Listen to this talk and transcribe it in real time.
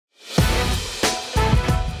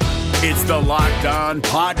It's the Locked On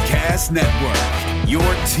Podcast Network, your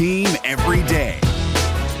team every day.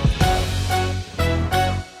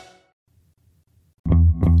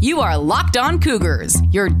 You are Locked On Cougars,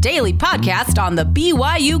 your daily podcast on the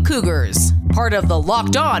BYU Cougars. Part of the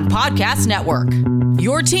Locked On Podcast Network,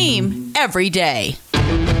 your team every day.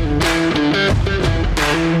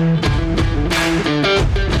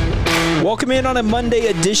 Welcome in on a Monday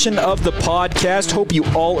edition of the podcast. Hope you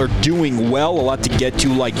all are doing well. A lot to get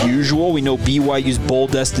to like usual. We know BYU's bowl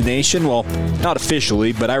destination. Well, not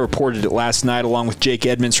officially, but I reported it last night along with Jake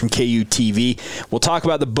Edmonds from KUTV. We'll talk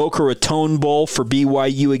about the Boca Raton Bowl for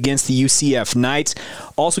BYU against the UCF Knights.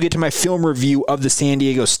 Also get to my film review of the San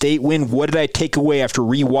Diego State win. What did I take away after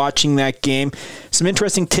rewatching that game? Some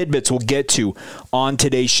interesting tidbits we'll get to on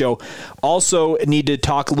today's show. Also need to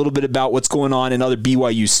talk a little bit about what's going on in other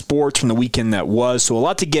BYU sports from the weekend that was. So a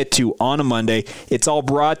lot to get to on a Monday. It's all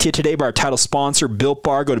brought to you today by our title sponsor, Built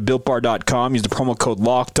Bar. Go to BuiltBar.com. Use the promo code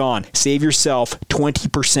LOCKEDON. Save yourself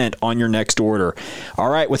 20% on your next order. All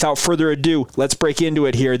right, without further ado, let's break into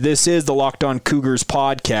it here. This is the Locked On Cougars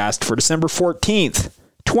podcast for December 14th,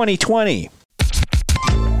 2020.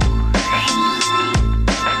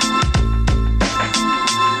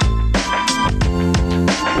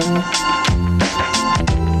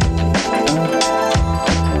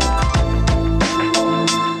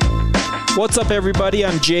 What's up, everybody?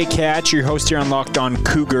 I'm Jake Hatch, your host here on Locked On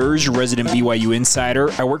Cougars, your resident BYU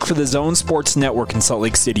insider. I work for the Zone Sports Network in Salt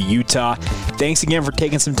Lake City, Utah. Thanks again for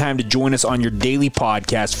taking some time to join us on your daily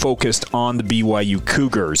podcast focused on the BYU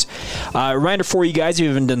Cougars. Reminder for you guys, if you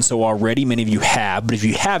haven't done so already, many of you have, but if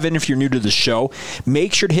you haven't, if you're new to the show,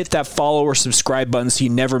 make sure to hit that follow or subscribe button so you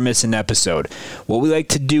never miss an episode. What we like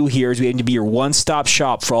to do here is we aim to be your one-stop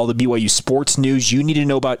shop for all the BYU sports news you need to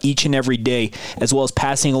know about each and every day, as well as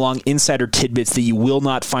passing along insider tidbits that you will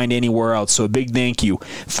not find anywhere else. So a big thank you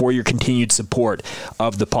for your continued support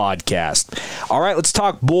of the podcast. All right, let's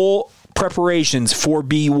talk bowl preparations for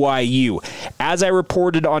BYU. As I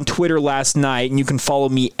reported on Twitter last night, and you can follow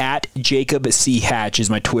me at Jacob C. Hatch is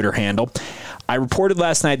my Twitter handle. I reported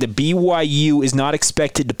last night that BYU is not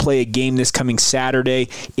expected to play a game this coming Saturday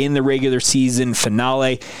in the regular season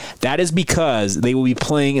finale. That is because they will be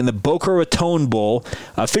playing in the Boca Raton Bowl,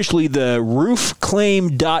 officially the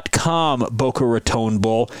roofclaim.com Boca Raton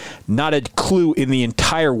Bowl. Not a clue in the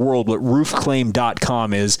entire world what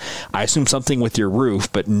roofclaim.com is. I assume something with your roof,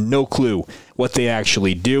 but no clue what they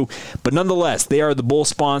actually do. But nonetheless, they are the bowl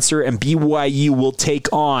sponsor, and BYU will take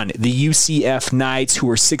on the UCF Knights, who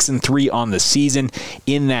are 6-3 on the season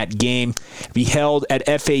in that game. Be held at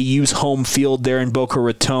FAU's home field there in Boca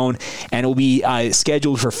Raton, and it will be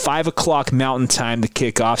scheduled for 5 o'clock Mountain Time to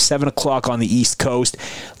kick off, 7 o'clock on the East Coast.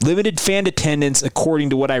 Limited fan attendance,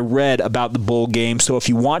 according to what I read about the bowl game. So if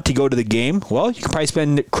you want to go to the game, well, you can probably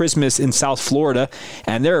spend Christmas in South Florida,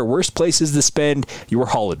 and there are worse places to spend your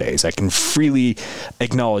holidays. I can freely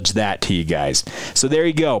acknowledge that to you guys. So there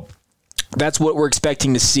you go. That's what we're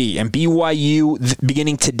expecting to see. And BYU,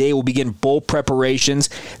 beginning today, will begin bowl preparations.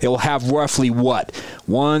 They will have roughly what?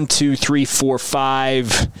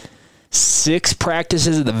 6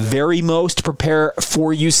 practices at the very most to prepare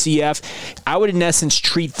for UCF. I would, in essence,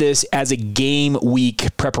 treat this as a game week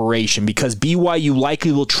preparation because BYU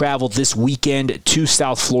likely will travel this weekend to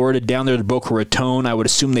South Florida, down there to Boca Raton. I would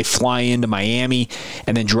assume they fly into Miami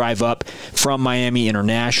and then drive up from Miami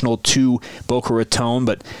International to Boca Raton.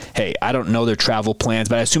 But, hey, I don't know their travel plans,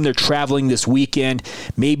 but I assume they're traveling this weekend.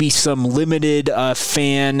 Maybe some limited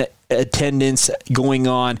fan attendance going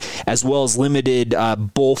on, as well as limited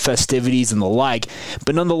bowl festivities and the like.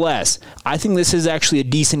 But nonetheless, I think this is actually a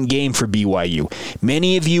decent game for BYU.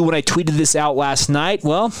 Many of you, when I tweeted this out last night,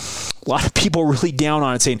 well, a lot of people really down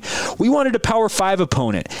on it, saying, we wanted a Power 5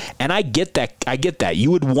 opponent. And I get that.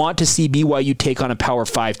 You would want to see BYU take on a Power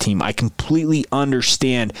 5 team. I completely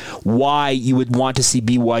understand why you would want to see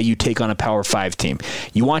BYU take on a Power 5 team.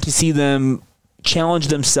 You want to see them challenge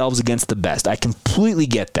themselves against the best. I completely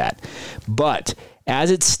get that. But as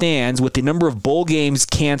it stands, with the number of bowl games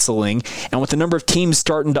canceling and with the number of teams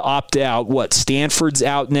starting to opt out, Stanford's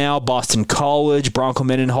out now, Boston College, Bronco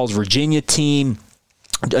Mendenhall's Virginia team,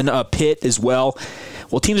 and Pitt as well.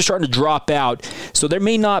 Well, teams are starting to drop out, so there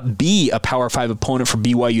may not be a Power 5 opponent for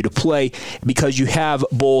BYU to play because you have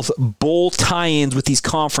both bowl tie-ins with these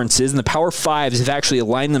conferences, and the Power 5s have actually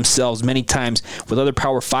aligned themselves many times with other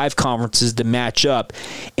Power 5 conferences to match up,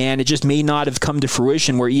 and it just may not have come to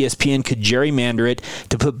fruition where ESPN could gerrymander it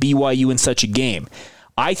to put BYU in such a game.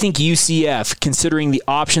 I think UCF, considering the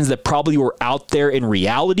options that probably were out there in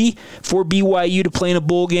reality for BYU to play in a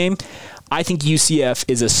bowl game, I think UCF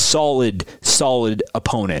is a solid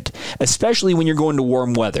opponent, especially when you're going to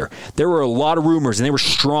warm weather. There were a lot of rumors, and they were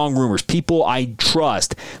strong rumors. People I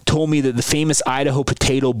trust told me that the famous Idaho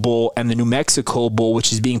Potato Bowl and the New Mexico Bowl,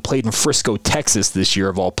 which is being played in Frisco, Texas this year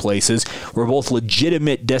of all places, were both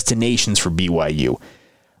legitimate destinations for BYU.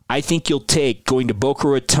 I think you'll take going to Boca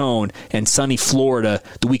Raton and sunny Florida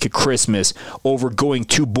the week of Christmas over going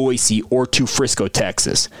to Boise or to Frisco,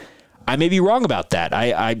 Texas. I may be wrong about that.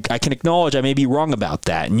 I can acknowledge I may be wrong about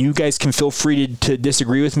that. And you guys can feel free to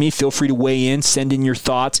disagree with me. Feel free to weigh in. Send in your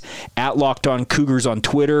thoughts at Locked On Cougars on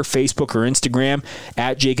Twitter, Facebook, or Instagram,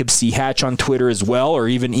 at Jacob C. Hatch on Twitter as well, or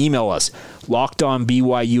even email us,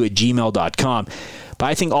 lockedonbyu@gmail.com. But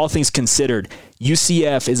I think all things considered,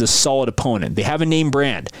 UCF is a solid opponent. They have a name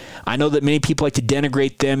brand. I know that many people like to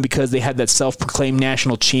denigrate them because they had that self-proclaimed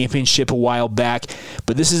national championship a while back,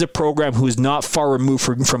 but this is a program who is not far removed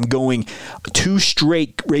from going 2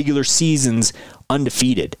 straight regular seasons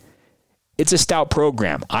undefeated. It's a stout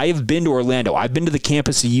program. I have been to Orlando. I've been to the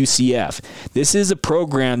campus of UCF. This is a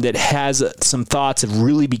program that has some thoughts of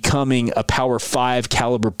really becoming a Power 5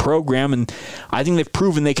 caliber program, and I think they've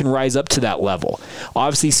proven they can rise up to that level.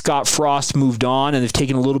 Obviously, Scott Frost moved on, and they've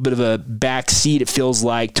taken a little bit of a back seat, it feels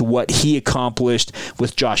like, to what he accomplished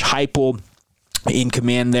with Josh Heupel in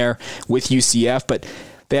command there with UCF, but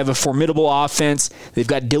they have a formidable offense. They've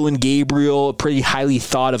got Dylan Gabriel, a pretty highly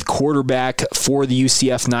thought of quarterback for the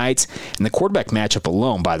UCF Knights. And the quarterback matchup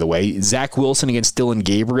alone, by the way, Zach Wilson against Dylan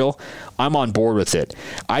Gabriel, I'm on board with it.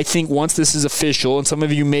 I think once this is official, and some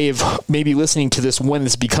of you may be listening to this when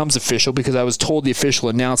this becomes official, because I was told the official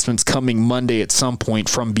announcement's coming Monday at some point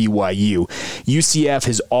from BYU. UCF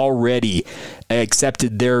has already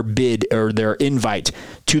accepted their bid or their invite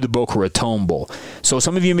to the Boca Raton Bowl. So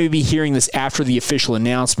some of you may be hearing this after the official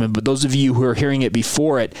announcement, but those of you who are hearing it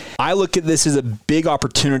before it, I look at this as a big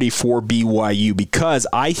opportunity for BYU because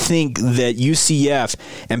I think that UCF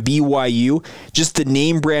and BYU, just the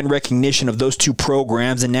name brand recognition of those two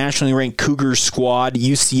programs, the nationally ranked Cougars squad,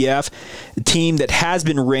 UCF, the team that has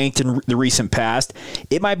been ranked in the recent past,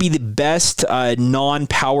 it might be the best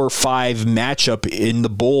non-Power 5 matchup in the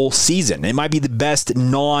bowl season. It might be the best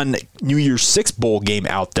non-New Year's Six bowl game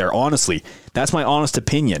out there, honestly. That's my honest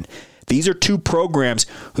opinion. These are two programs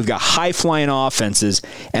who've got high-flying offenses,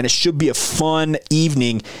 and it should be a fun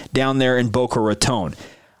evening down there in Boca Raton.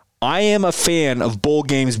 I am a fan of bowl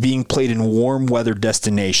games being played in warm weather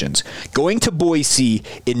destinations. Going to Boise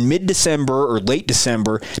in mid-December or late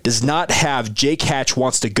December does not have Jake Hatch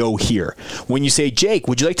wants to go here. When you say, Jake,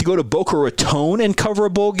 would you like to go to Boca Raton and cover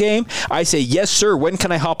a bowl game? I say, yes, sir. When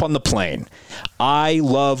can I hop on the plane? I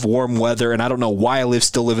love warm weather, and I don't know why I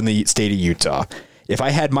still live in the state of Utah. If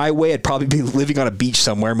I had my way, I'd probably be living on a beach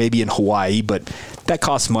somewhere, maybe in Hawaii, but that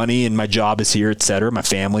costs money, and my job is here, etc., my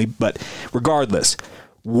family. But regardless,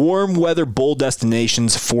 warm weather bowl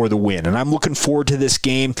destinations for the win. And I'm looking forward to this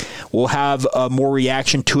game. We'll have more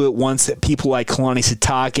reaction to it once people like Kalani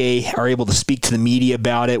Sitake are able to speak to the media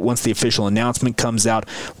about it. Once the official announcement comes out,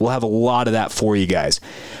 we'll have a lot of that for you guys.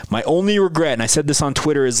 My only regret, and I said this on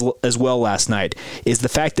Twitter as well last night, is the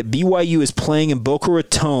fact that BYU is playing in Boca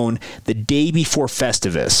Raton the day before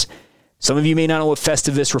Festivus. Some of you may not know what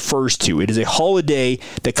Festivus refers to. It is a holiday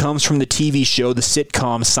that comes from the TV show, the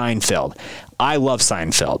sitcom Seinfeld. I love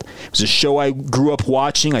Seinfeld. It was a show I grew up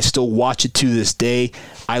watching. I still watch it to this day.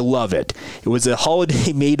 I love it. It was a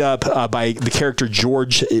holiday made up by the character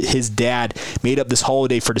George, his dad, made up this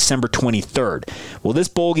holiday for December 23rd. Well, this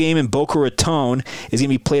bowl game in Boca Raton is going to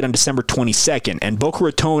be played on December 22nd, and Boca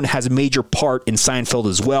Raton has a major part in Seinfeld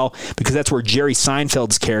as well, because that's where Jerry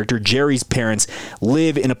Seinfeld's character, Jerry's parents,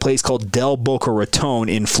 live in a place called Del Boca Raton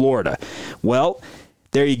in Florida. Well,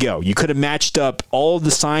 there you go. You could have matched up all of the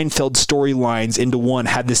Seinfeld storylines into one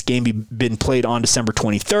had this game been played on December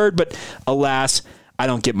 23rd, but alas, I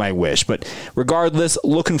don't get my wish. But regardless,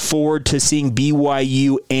 looking forward to seeing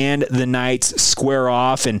BYU and the Knights square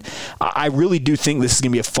off, and I really do think this is going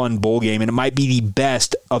to be a fun bowl game, and it might be the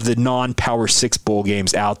best of the non-Power 6 bowl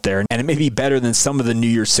games out there, and it may be better than some of the New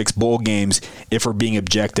Year's 6 bowl games if we're being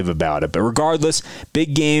objective about it. But regardless,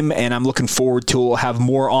 big game, and I'm looking forward to it. We'll have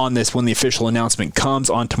more on this when the official announcement comes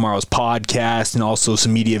on tomorrow's podcast, and also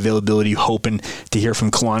some media availability, hoping to hear from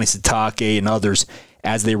Kalani Sitake and others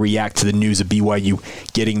as they react to the news of BYU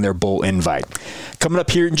getting their bowl invite. Coming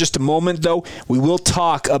up here in just a moment, though, we will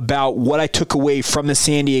talk about what I took away from the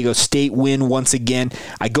San Diego State win once again.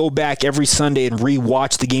 I go back every Sunday and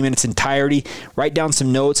re-watch the game in its entirety, write down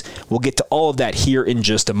some notes. We'll get to all of that here in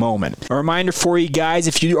just a moment. A reminder for you guys,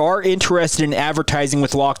 if you are interested in advertising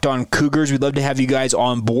with Locked On Cougars, we'd love to have you guys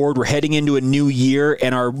on board. We're heading into a new year,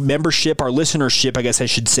 and our membership, our listenership, I guess I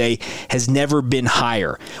should say, has never been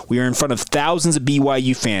higher. We are in front of thousands of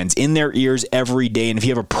BYU fans in their ears every day, and if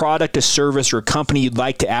you have a product, a service, or a company you'd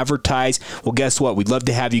like to advertise, well, guess what? We'd love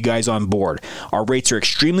to have you guys on board. Our rates are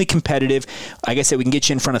extremely competitive. Like I said, we can get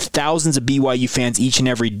you in front of thousands of BYU fans each and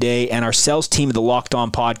every day, and our sales team at the Locked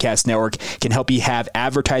On Podcast Network can help you have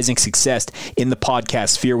advertising success in the podcast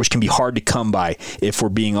sphere, which can be hard to come by if we're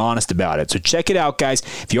being honest about it. So check it out, guys.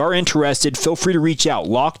 If you are interested, feel free to reach out.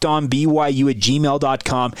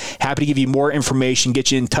 LockedOnBYU@gmail.com. Happy to give you more information,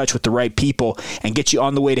 get you in touch with the right people, and get you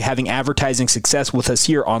on the way to having advertising success with us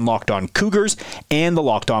here on Locked On Cougars and the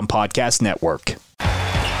Locked On Podcast Network.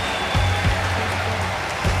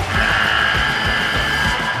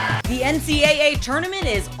 The NCAA tournament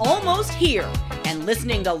is almost here, and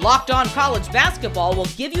listening to Locked On College Basketball will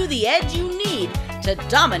give you the edge you need to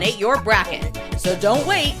dominate your bracket. So don't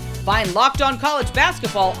wait. Find Locked On College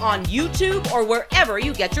Basketball on YouTube or wherever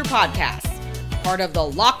you get your podcasts. Part of the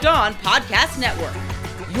Locked On Podcast Network.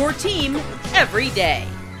 Your team every day.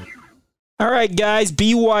 All right, guys,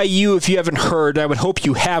 BYU, if you haven't heard, I would hope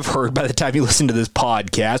you have heard by the time you listen to this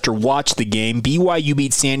podcast or watch the game. BYU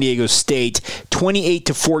beat San Diego State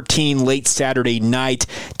 28-14 late Saturday night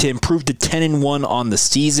to improve to 10-1 on the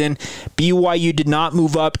season. BYU did not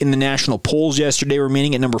move up in the national polls yesterday,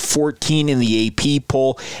 remaining at number 14 in the AP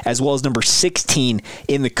poll, as well as number 16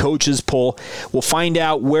 in the coaches poll. We'll find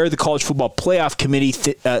out where the College Football Playoff Committee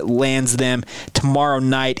lands them tomorrow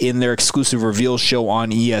night in their exclusive reveal show on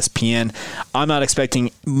ESPN. I'm not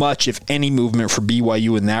expecting much, if any, movement for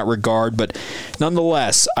BYU in that regard, but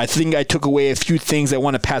nonetheless, I think I took away a few things I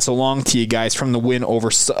want to pass along to you guys from the win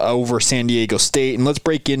over San Diego State, and let's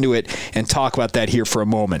break into it and talk about that here for a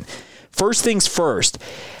moment. First things first,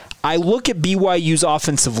 I look at BYU's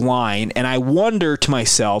offensive line and I wonder to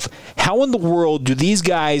myself, how in the world do these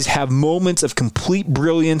guys have moments of complete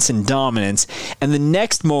brilliance and dominance and the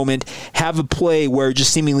next moment have a play where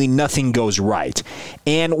just seemingly nothing goes right?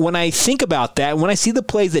 And when I think about that, when I see the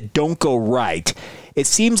plays that don't go right, it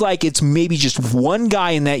seems like it's maybe just one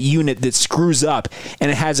guy in that unit that screws up,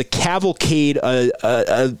 and it has a cavalcade,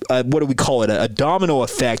 what do we call it, a domino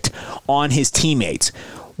effect on his teammates.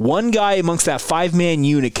 One guy amongst that five-man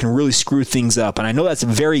unit can really screw things up. And I know that's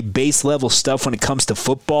very base-level stuff when it comes to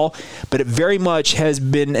football, but it very much has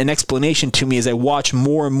been an explanation to me as I watch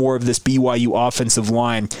more and more of this BYU offensive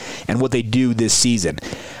line and what they do this season.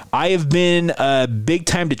 I have been a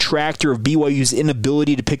big-time detractor of BYU's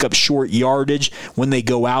inability to pick up short yardage when they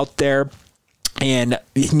go out there and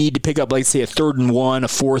need to pick up, like, say, a 3rd and 1, a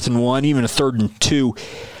 4th and 1, even a 3rd and 2.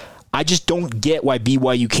 I just don't get why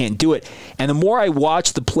BYU can't do it. And the more I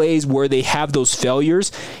watch the plays where they have those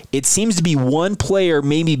failures, it seems to be one player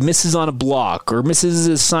maybe misses on a block or misses his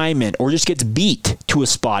assignment or just gets beat to a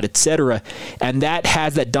spot, etc. And that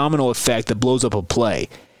has that domino effect that blows up a play.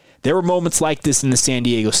 There were moments like this in the San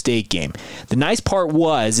Diego State game. The nice part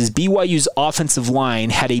is BYU's offensive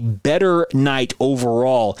line had a better night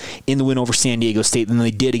overall in the win over San Diego State than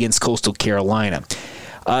they did against Coastal Carolina.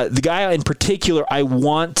 The guy in particular I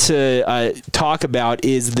want to talk about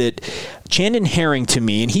is that Chandon Herring, to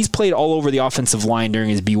me, and he's played all over the offensive line during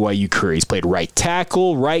his BYU career. He's played right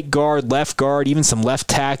tackle, right guard, even some left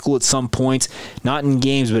tackle at some points, not in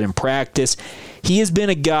games but in practice. He has been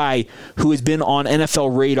a guy who has been on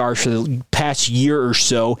NFL radar for the past year or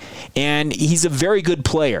so, and he's a very good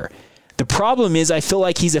player. The problem is I feel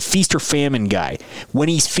like he's a feast or famine guy. When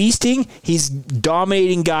he's feasting, he's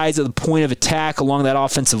dominating guys at the point of attack along that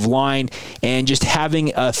offensive line and just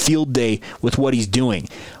having a field day with what he's doing.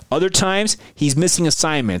 Other times, he's missing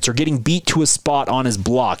assignments or getting beat to a spot on his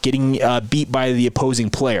block, getting beat by the opposing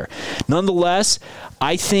player. Nonetheless,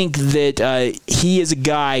 I think that he is a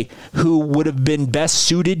guy who would have been best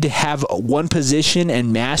suited to have one position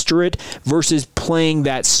and master it versus playing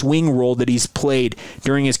that swing role that he's played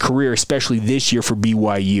during his career, especially this year for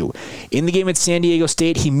BYU. In the game at San Diego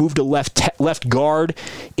State, he moved to left guard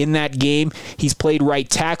in that game. He's played right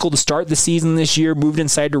tackle to start the season this year, moved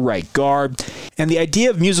inside to right guard. And the idea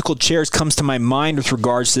of musical chairs comes to my mind with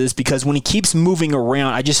regards to this because when he keeps moving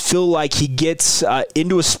around, I just feel like he gets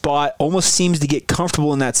into a spot, almost seems to get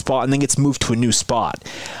comfortable in that spot, and then gets moved to a new spot.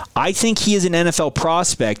 I think he is an NFL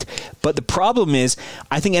prospect, but the problem is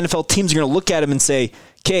I think NFL teams are going to look at him and say,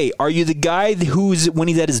 Okay, are you the guy who's, when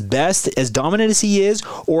he's at his best, as dominant as he is,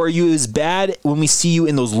 or are you as bad when we see you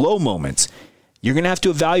in those low moments? You're going to have to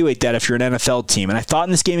evaluate that if you're an NFL team. And I thought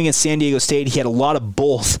in this game against San Diego State, he had a lot of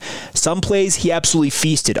both. Some plays, he absolutely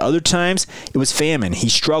feasted. Other times, it was famine. He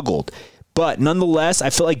struggled. But nonetheless, I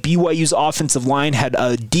felt like BYU's offensive line had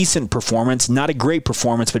a decent performance. Not a great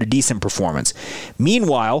performance, but a decent performance.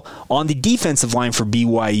 Meanwhile, on the defensive line for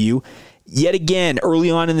BYU, yet again, early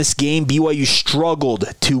on in this game, BYU struggled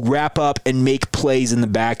to wrap up and make plays in the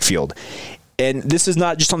backfield. And this is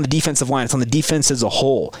not just on the defensive line, it's on the defense as a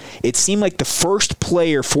whole. It seemed like the first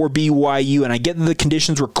player for BYU, and I get that the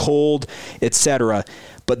conditions were cold, etc.,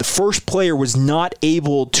 but the first player was not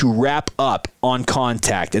able to wrap up on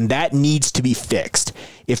contact, and that needs to be fixed.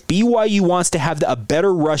 If BYU wants to have a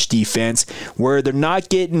better rush defense where they're not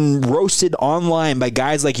getting roasted online by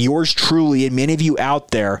guys like yours truly and many of you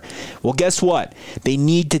out there, well, guess what? They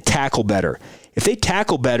need to tackle better. If they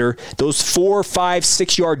tackle better, those 4, 5,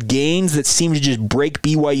 6 yard gains that seem to just break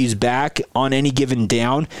BYU's back on any given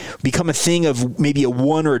down become a thing of maybe a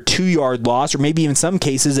 1 or 2 yard loss, or maybe in some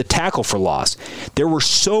cases a tackle for loss. There were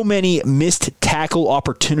so many missed tackle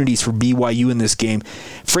opportunities for BYU in this game,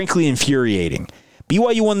 frankly infuriating.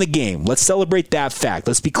 BYU won the game. Let's celebrate that fact.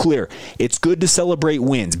 Let's be clear. It's good to celebrate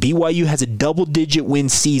wins. BYU has a double-digit win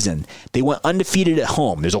season. They went undefeated at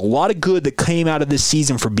home. There's a lot of good that came out of this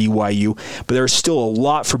season for BYU, but there's still a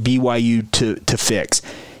lot for BYU to fix.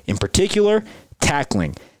 In particular,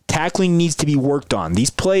 tackling. Tackling needs to be worked on.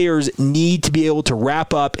 These players need to be able to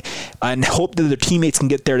wrap up and hope that their teammates can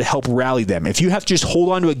get there to help rally them. If you have to just hold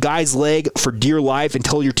on to a guy's leg for dear life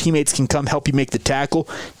until your teammates can come help you make the tackle,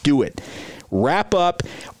 do it. Wrap up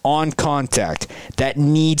on contact. That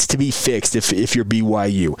needs to be fixed if you're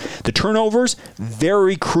BYU. The turnovers,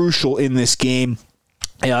 very crucial in this game.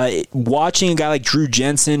 Watching a guy like Drew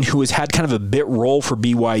Jensen, who has had kind of a bit role for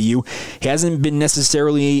BYU, he hasn't been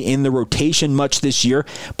necessarily in the rotation much this year,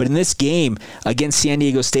 but in this game against San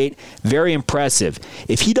Diego State, very impressive.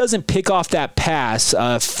 If he doesn't pick off that pass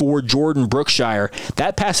for Jordan Brookshire,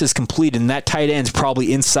 that pass is completed, and that tight end's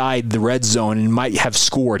probably inside the red zone and might have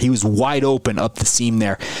scored. He was wide open up the seam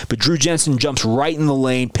there, but Drew Jensen jumps right in the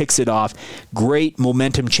lane, picks it off. Great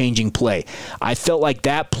momentum-changing play. I felt like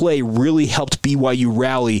that play really helped BYU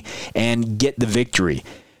rally and get the victory.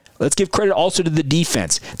 Let's give credit also to the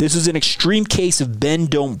defense. This was an extreme case of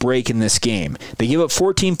bend, don't break in this game. They gave up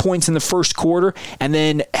 14 points in the first quarter and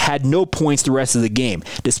then had no points the rest of the game.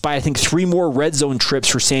 Despite, I think, 3 more red zone trips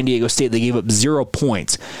for San Diego State, they gave up 0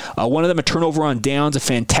 points. One of them, a turnover on downs, a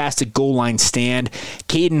fantastic goal line stand.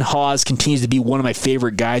 Caden Hawes continues to be one of my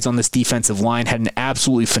favorite guys on this defensive line. Had an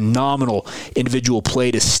absolutely phenomenal individual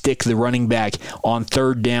play to stick the running back on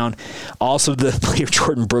 3rd down. Also, the play of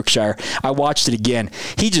Jordan Brookshire. I watched it again.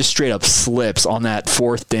 He just straight up slips on that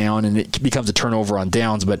 4th down, and it becomes a turnover on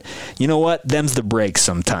downs. But you know what? Them's the breaks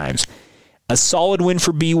sometimes. A solid win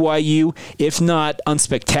for BYU, if not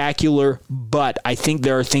unspectacular, but I think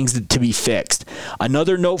there are things to be fixed.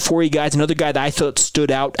 Another note for you guys, another guy that I thought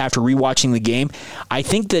stood out after rewatching the game, I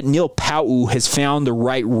think that Neil Pau'u has found the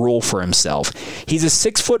right role for himself. He's a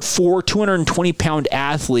 6'4", 220-pound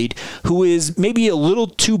athlete who is maybe a little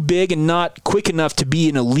too big and not quick enough to be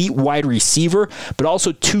an elite wide receiver, but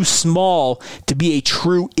also too small to be a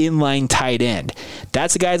true inline tight end.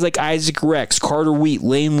 That's the guys like Isaac Rex, Carter Wheat,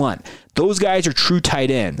 Lane Lunt. Those guys are true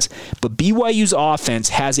tight ends. But BYU's offense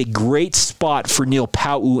has a great spot for Neil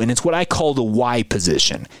Pau'u, and it's what I call the Y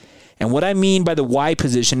position. And what I mean by the Y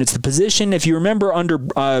position, it's the position, if you remember under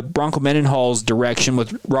Bronco Mendenhall's direction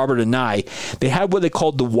with Robert Anai, they had what they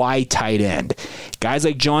called the Y tight end. Guys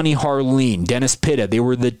like Johnny Harleen, Dennis Pitta, they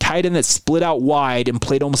were the tight end that split out wide and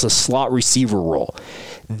played almost a slot receiver role.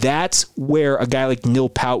 That's where a guy like Neil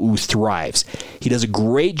Pau'u thrives. He does a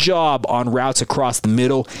great job on routes across the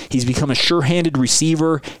middle. He's become a sure-handed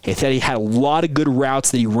receiver. He had a lot of good routes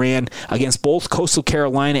that he ran against both Coastal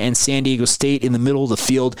Carolina and San Diego State in the middle of the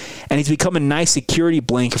field, and he's become a nice security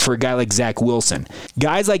blanket for a guy like Zach Wilson.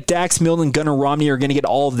 Guys like Dax Milne and Gunnar Romney are going to get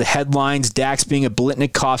all of the headlines, Dax being a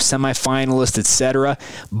Blitnikoff semifinalist, etc.,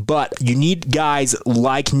 but you need guys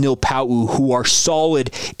like Neil Pau'u who are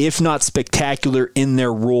solid, if not spectacular, in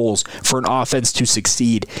their roles for an offense to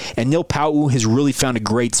succeed. And Neil Pau'u has really found a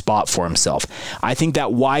great spot for himself. I think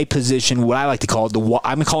that Y position, what I like to call it,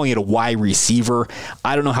 I'm calling it a Y receiver.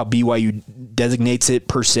 I don't know how BYU designates it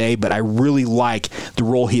per se, but I really like the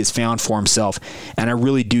role he has found for himself, and I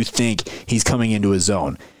really do think he's coming into his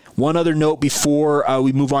own. One other note before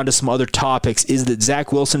we move on to some other topics is that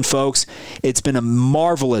Zach Wilson, folks, it's been a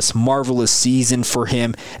marvelous, marvelous season for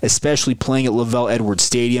him, especially playing at LaVell Edwards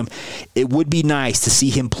Stadium. It would be nice to see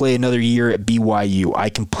him play another year at BYU. I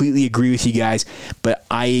completely agree with you guys, but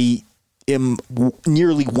I am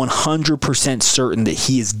nearly 100% certain that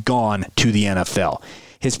he is gone to the NFL.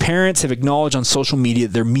 His parents have acknowledged on social media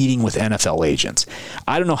that they're meeting with NFL agents.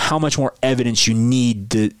 I don't know how much more evidence you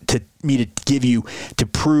need to give you to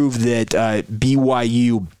prove that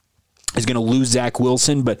BYU is going to lose Zach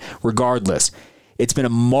Wilson, but regardless, it's been a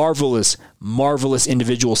marvelous, marvelous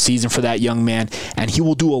individual season for that young man, and he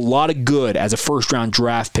will do a lot of good as a first-round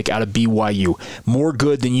draft pick out of BYU. More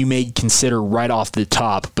good than you may consider right off the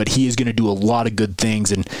top, but he is going to do a lot of good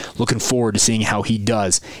things, and looking forward to seeing how he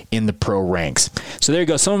does in the pro ranks. So there you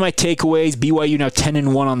go. Some of my takeaways. BYU now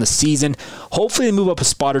 10-1 on the season. Hopefully they move up a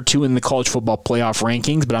spot or two in the college football playoff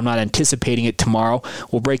rankings, but I'm not anticipating it tomorrow.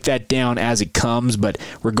 We'll break that down as it comes, but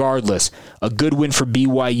regardless, a good win for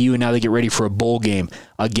BYU, and now they get ready for a bowl game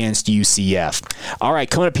against UCF. All right,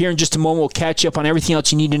 coming up here in just a moment, we'll catch you up on everything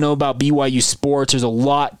else you need to know about BYU sports. There's a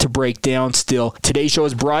lot to break down still. Today's show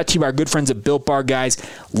is brought to you by our good friends at Built Bar, guys.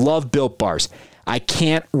 Love Built Bars. I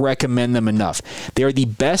can't recommend them enough. They are the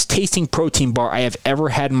best tasting protein bar I have ever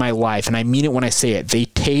had in my life, and I mean it when I say it. They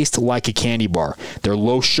taste like a candy bar. They're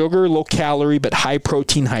low sugar, low calorie, but high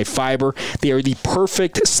protein, high fiber. They are the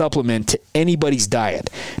perfect supplement to anybody's diet.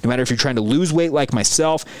 No matter if you're trying to lose weight like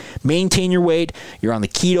myself, maintain your weight, you're on the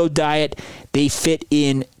keto diet, they fit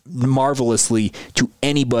in marvelously to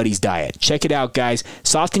anybody's diet. Check it out, guys.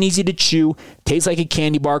 Soft and easy to chew, tastes like a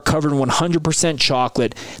candy bar, covered in 100%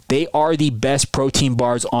 chocolate. They are the best protein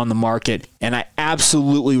bars on the market, and I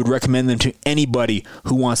absolutely would recommend them to anybody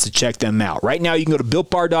who wants to check them out. Right now, you can go to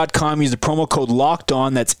BuiltBar.com, use the promo code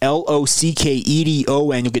LOCKEDON, that's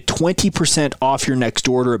LOCKEDO, and you'll get 20% off your next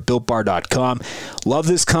order at BuiltBar.com. Love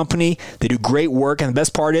this company. They do great work, and the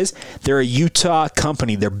best part is they're a Utah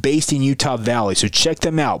company. They're based in Utah Valley, so check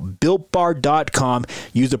them out. BuiltBar.com.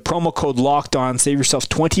 Use the promo code LOCKEDON. Save yourself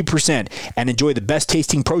 20% and enjoy the best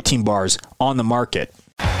tasting protein bars on the market.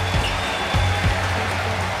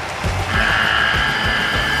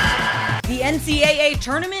 The NCAA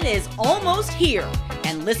tournament is almost here,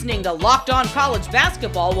 and listening to Locked On College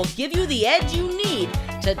Basketball will give you the edge you need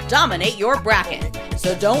to dominate your bracket.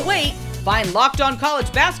 So don't wait. Find Locked On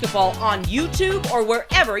College Basketball on YouTube or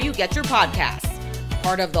wherever you get your podcasts.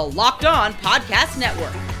 Part of the Locked On Podcast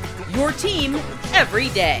Network. Your team every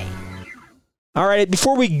day. All right,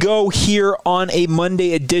 before we go here on a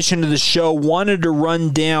Monday edition of the show, wanted to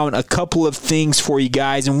run down a couple of things for you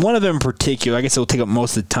guys, and one of them in particular, I guess it'll take up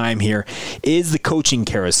most of the time here, is the coaching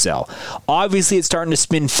carousel. Obviously, it's starting to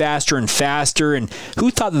spin faster and faster, and who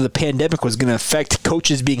thought that the pandemic was going to affect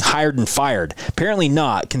coaches being hired and fired? Apparently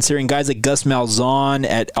not, considering guys like Gus Malzahn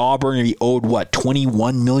at Auburn, he owed,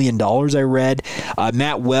 $21 million, I read.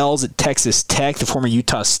 Matt Wells at Texas Tech, the former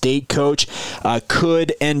Utah State coach,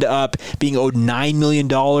 could end up being owed $9 million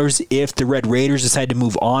if the Red Raiders decide to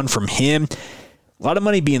move on from him. A lot of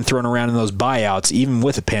money being thrown around in those buyouts, even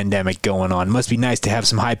with a pandemic going on. It must be nice to have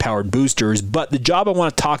some high-powered boosters. But the job I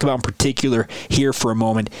want to talk about in particular here for a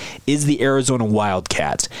moment is the Arizona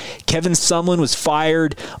Wildcats. Kevin Sumlin was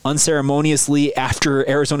fired unceremoniously after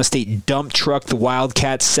Arizona State dump trucked the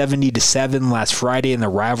Wildcats 70-7 last Friday in the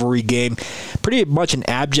rivalry game. Pretty much an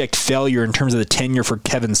abject failure in terms of the tenure for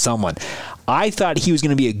Kevin Sumlin. I thought he was going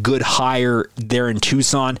to be a good hire there in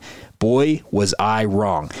Tucson. Boy, was I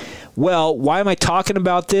wrong. Well, why am I talking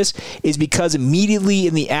about this? Is because immediately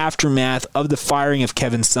in the aftermath of the firing of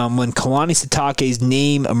Kevin Sumlin, Kalani Sitake's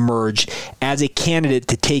name emerged as a candidate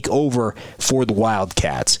to take over for the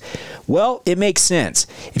Wildcats. Well, it makes sense.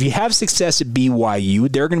 If you have success at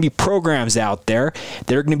BYU, there are going to be programs out there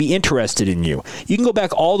that are going to be interested in you. You can go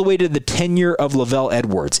back all the way to the tenure of LaVell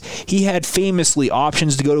Edwards. He had famously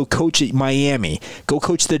options to go to coach at Miami, go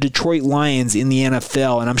coach the Detroit Lions in the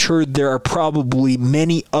NFL, and I'm sure there are probably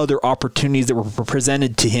many other opportunities that were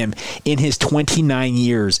presented to him in his 29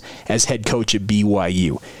 years as head coach at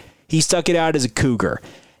BYU. He stuck it out as a Cougar.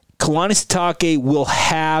 Kalani Sitake will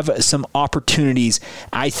have some opportunities,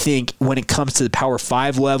 I think, when it comes to the Power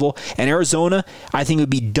 5 level. And Arizona, I think it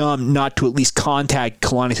would be dumb not to at least contact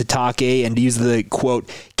Kalani Sitake and use the, quote,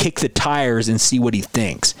 kick the tires and see what he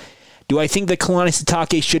thinks. Do I think that Kalani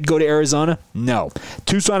Sitake should go to Arizona? No.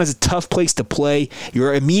 Tucson is a tough place to play.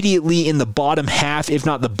 You're immediately in the bottom half, if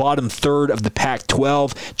not the bottom third of the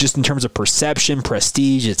Pac-12, just in terms of perception,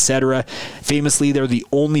 prestige, etc. Famously, they're the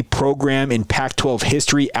only program in Pac-12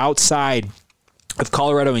 history outside of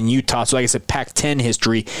Colorado and Utah. So like I said, Pac-10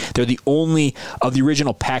 history. They're the only of the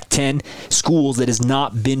original Pac-10 schools that has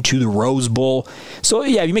not been to the Rose Bowl. So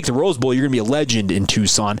yeah, if you make the Rose Bowl, you're going to be a legend in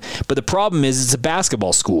Tucson. But the problem is it's a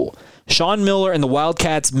basketball school. Sean Miller and the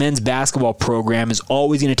Wildcats men's basketball program is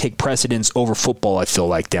always going to take precedence over football, I feel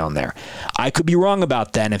like, down there. I could be wrong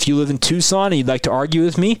about that. And if you live in Tucson and you'd like to argue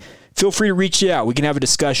with me, feel free to reach out. We can have a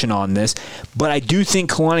discussion on this. But I do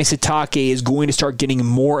think Kalani Sitake is going to start getting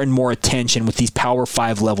more and more attention with these Power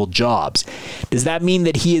 5 level jobs. Does that mean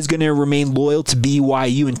that he is going to remain loyal to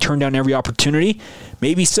BYU and turn down every opportunity?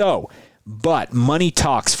 Maybe so. But money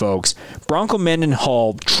talks, folks. Bronco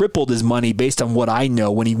Mendenhall tripled his money based on what I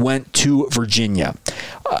know when he went to Virginia.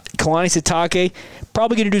 Kalani Sitake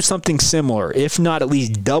probably going to do something similar, if not at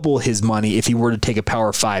least double his money if he were to take a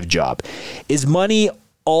Power 5 job. Is money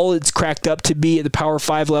all it's cracked up to be at the Power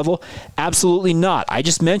 5 level? Absolutely not. I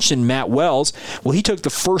just mentioned Matt Wells. Well, he took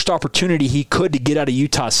the first opportunity he could to get out of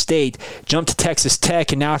Utah State, jumped to Texas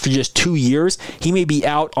Tech, and now after just 2 years, he may be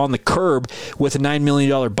out on the curb with a $9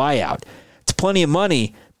 million buyout. It's plenty of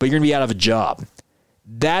money, but you're going to be out of a job.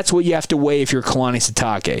 That's what you have to weigh if you're Kalani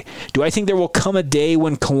Sitake. Do I think there will come a day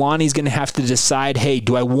when Kalani's going to have to decide, hey,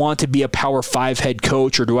 do I want to be a Power 5 head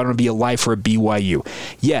coach or do I want to be a lifer at BYU?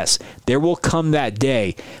 Yes, there will come that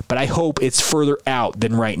day, but I hope it's further out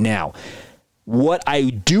than right now. What I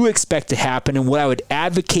do expect to happen and what I would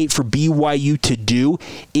advocate for BYU to do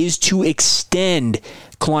is to extend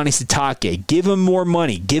Kalani Sitake. Give him more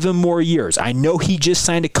money. Give him more years. I know he just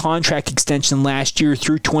signed a contract extension last year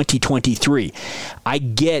through 2023. I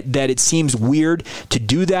get that it seems weird to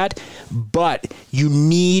do that, but you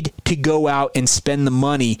need to go out and spend the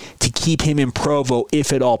money to keep him in Provo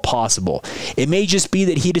if at all possible. It may just be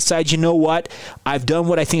that he decides, you know what, I've done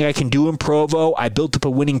what I think I can do in Provo. I built up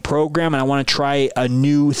a winning program and I want to try a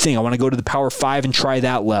new thing. I want to go to the Power 5 and try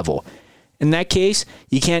that level. In that case,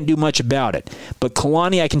 you can't do much about it. But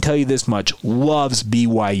Kalani, I can tell you this much, loves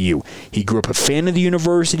BYU. He grew up a fan of the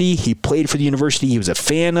university. He played for the university he was a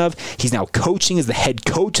fan of. He's now coaching as the head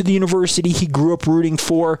coach of the university he grew up rooting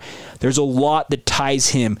for. There's a lot that ties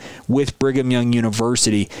him with Brigham Young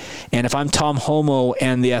University. And if I'm Tom Homo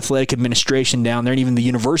and the athletic administration down there, and even the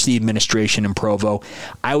university administration in Provo,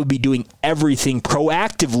 I would be doing everything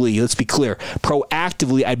proactively. Let's be clear.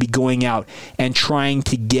 Proactively, I'd be going out and trying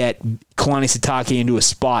to get Kalani Sitake into a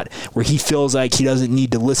spot where he feels like he doesn't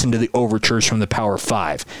need to listen to the overtures from the Power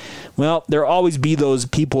 5. Well, there'll always be those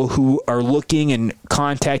people who are looking and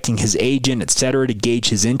contacting his agent, etc., to gauge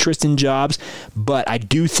his interest in jobs, but I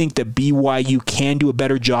do think that BYU can do a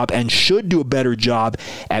better job and should do a better job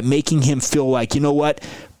at making him feel like, you know what,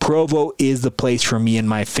 Provo is the place for me and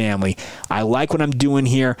my family. I like what I'm doing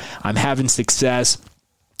here. I'm having success,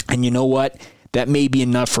 and you know what, that may be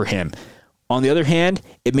enough for him. On the other hand,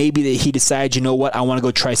 it may be that he decides, you know what, I want to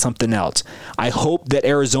go try something else. I hope that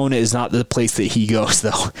Arizona is not the place that he goes,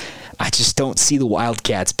 though. I just don't see the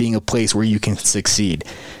Wildcats being a place where you can succeed.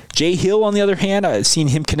 Jay Hill, on the other hand, I've seen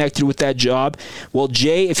him connected with that job. Well,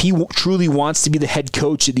 Jay, if he truly wants to be the head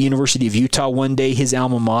coach at the University of Utah one day, his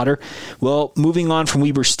alma mater, well, moving on from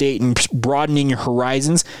Weber State and broadening your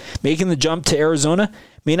horizons, making the jump to Arizona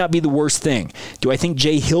may not be the worst thing. Do I think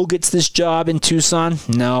Jay Hill gets this job in Tucson?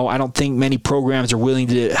 No, I don't think many programs are willing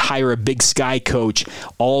to hire a Big Sky coach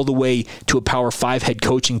all the way to a Power 5 head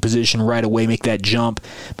coaching position right away, make that jump.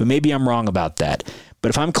 But maybe I'm wrong about that. But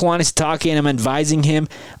if I'm Kalani Sitake and I'm advising him,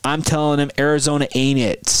 I'm telling him Arizona ain't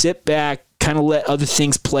it. Sit back, kind of let other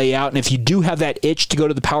things play out. And if you do have that itch to go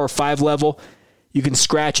to the Power 5 level, you can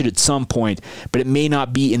scratch it at some point, but it may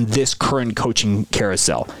not be in this current coaching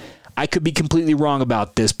carousel. I could be completely wrong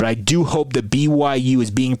about this, but I do hope that BYU is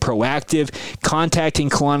being proactive, contacting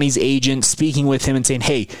Kalani's agent, speaking with him and saying,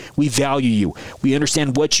 hey, we value you. We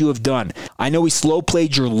understand what you have done. I know we slow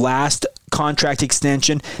played your last contract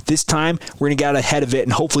extension. This time, we're going to get out ahead of it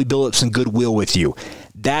and hopefully build up some goodwill with you.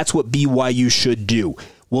 That's what BYU should do.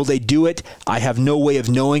 Will they do it? I have no way of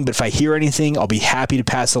knowing, but if I hear anything, I'll be happy to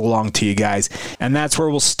pass it along to you guys. And that's where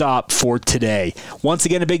we'll stop for today. Once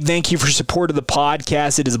again, a big thank you for your support of the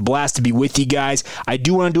podcast. It is a blast to be with you guys. I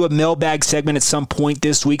do want to do a mailbag segment at some point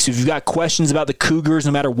this week, so if you've got questions about the Cougars,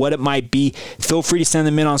 no matter what it might be, feel free to send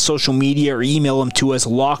them in on social media or email them to us,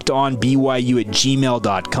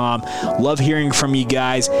 lockedonbyu@gmail.com. Love hearing from you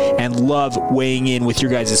guys and love weighing in with your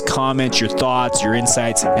guys' comments, your thoughts, your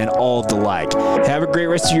insights, and all of the like. Have a great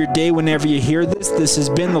rest of your day whenever you hear this. This has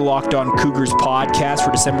been the Locked On Cougars podcast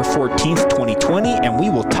for December 14th, 2020, and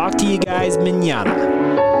we will talk to you guys mañana.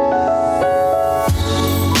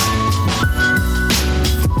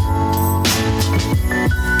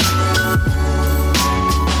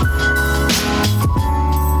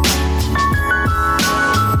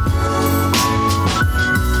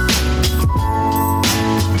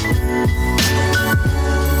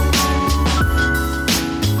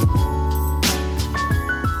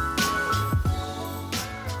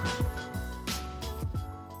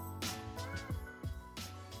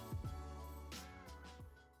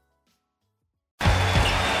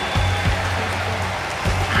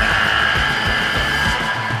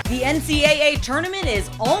 NCAA tournament is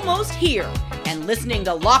almost here, and listening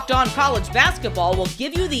to Locked On College Basketball will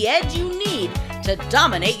give you the edge you need to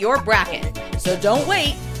dominate your bracket. So don't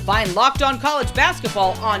wait. Find Locked On College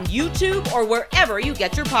Basketball on YouTube or wherever you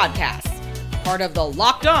get your podcasts. Part of the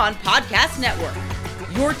Locked On Podcast Network.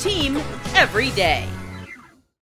 Your team every day.